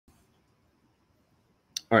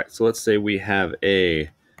All right, so let's say we have a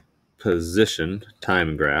position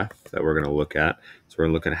time graph that we're going to look at. So we're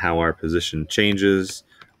looking at how our position changes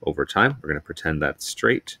over time. We're going to pretend that's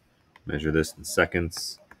straight, measure this in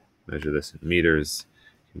seconds, measure this in meters.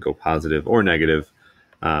 You can go positive or negative.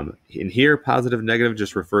 In here, positive, negative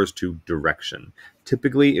just refers to direction.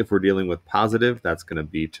 Typically, if we're dealing with positive, that's going to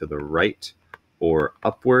be to the right or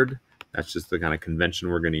upward. That's just the kind of convention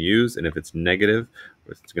we're going to use. And if it's negative,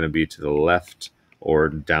 it's going to be to the left or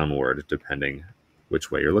downward, depending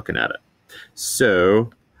which way you're looking at it.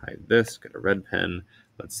 So hide this, get a red pen.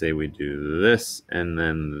 Let's say we do this and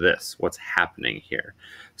then this. What's happening here?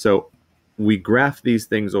 So we graph these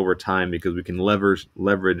things over time because we can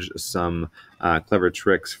leverage some clever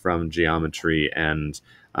tricks from geometry and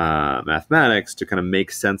mathematics to kind of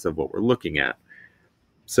make sense of what we're looking at.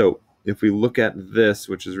 So if we look at this,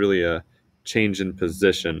 which is really a change in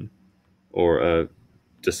position or a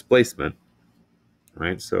displacement,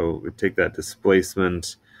 right? So we take that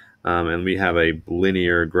displacement and we have a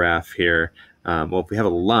linear graph here. Well, if we have a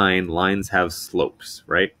line, lines have slopes,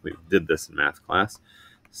 right? We did this in math class.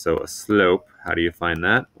 So a slope, how do you find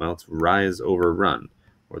that? Well, it's rise over run,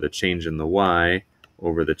 or the change in the y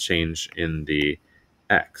over the change in the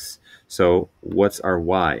x. So what's our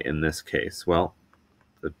y in this case? Well,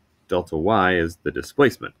 the delta y is the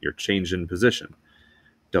displacement, your change in position.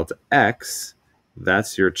 Delta x,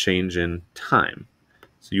 that's your change in time.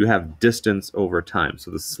 So you have distance over time.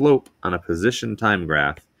 So the slope on a position time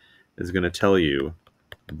graph is going to tell you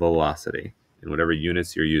velocity in whatever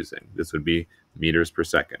units you're using. This would be meters per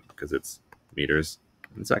second because it's meters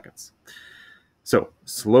in seconds. So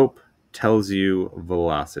slope tells you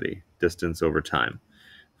velocity, distance over time,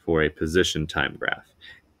 for a position time graph.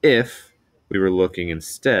 If we were looking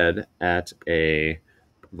instead at a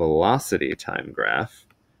velocity time graph,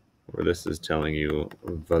 where this is telling you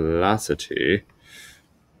velocity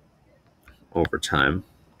over time.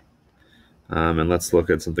 And let's look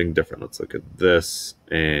at something different. Let's look at this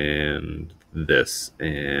and this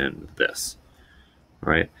and this.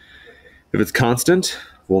 All right. If it's constant,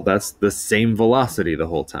 well, that's the same velocity the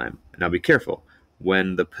whole time. Now be careful.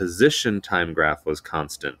 When the position time graph was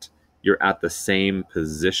constant, you're at the same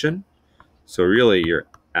position. So really you're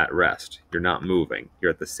at rest. You're not moving.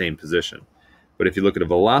 You're at the same position. But if you look at a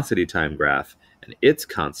velocity time graph and it's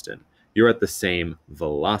constant, you're at the same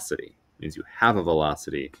velocity. It means you have a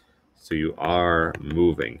velocity, so you are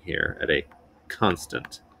moving here at a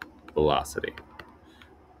constant velocity.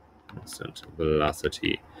 Constant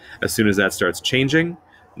velocity. As soon as that starts changing,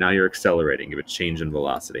 now you're accelerating. You have a change in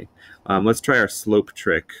velocity. Let's try our slope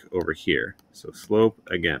trick over here. So slope,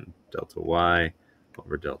 again, delta y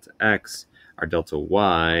over delta x. Our delta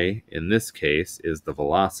y, in this case, is the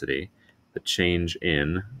velocity, the change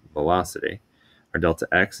in velocity. Our delta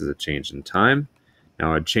x is a change in time.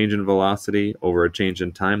 Now, a change in velocity over a change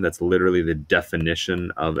in time, that's literally the definition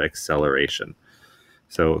of acceleration.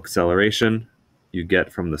 So acceleration you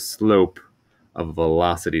get from the slope of a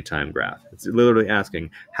velocity time graph. It's literally asking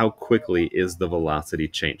how quickly is the velocity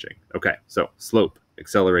changing. Okay, so slope,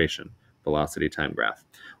 acceleration, velocity time graph.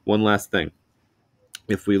 One last thing.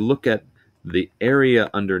 If we look at the area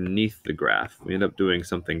underneath the graph, we end up doing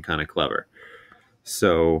something kind of clever.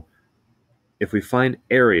 So if we find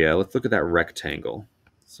area, let's look at that rectangle.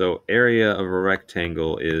 So area of a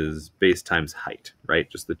rectangle is base times height, right?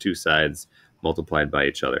 Just the two sides multiplied by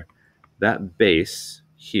each other. That base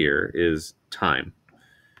here is time.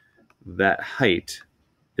 That height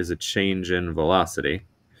is a change in velocity,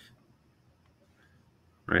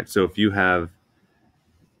 right? So if you have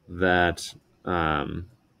that, I'm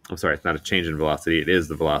sorry, it's not a change in velocity, it is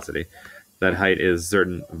the velocity. That height is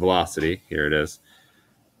certain velocity, here it is.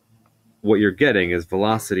 What you're getting is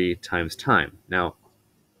velocity times time. Now,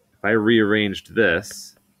 if I rearranged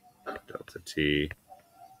this, delta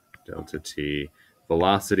t,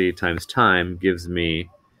 velocity times time gives me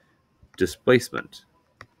displacement.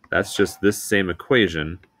 That's just this same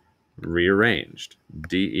equation rearranged.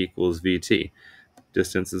 D equals vt.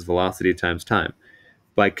 Distance is velocity times time.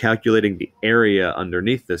 By calculating the area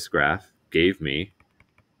underneath this graph gave me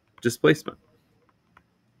displacement.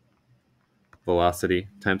 Velocity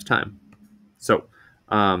times time. So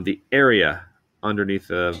the area underneath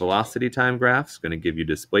the velocity time graph is going to give you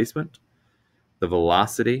displacement. The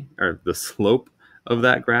velocity, or the slope of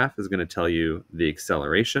that graph, is going to tell you the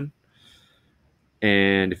acceleration.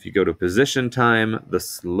 And if you go to position time, the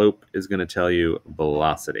slope is going to tell you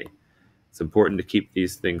velocity. It's important to keep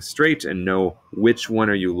these things straight and know which one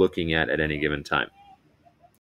are you looking at any given time.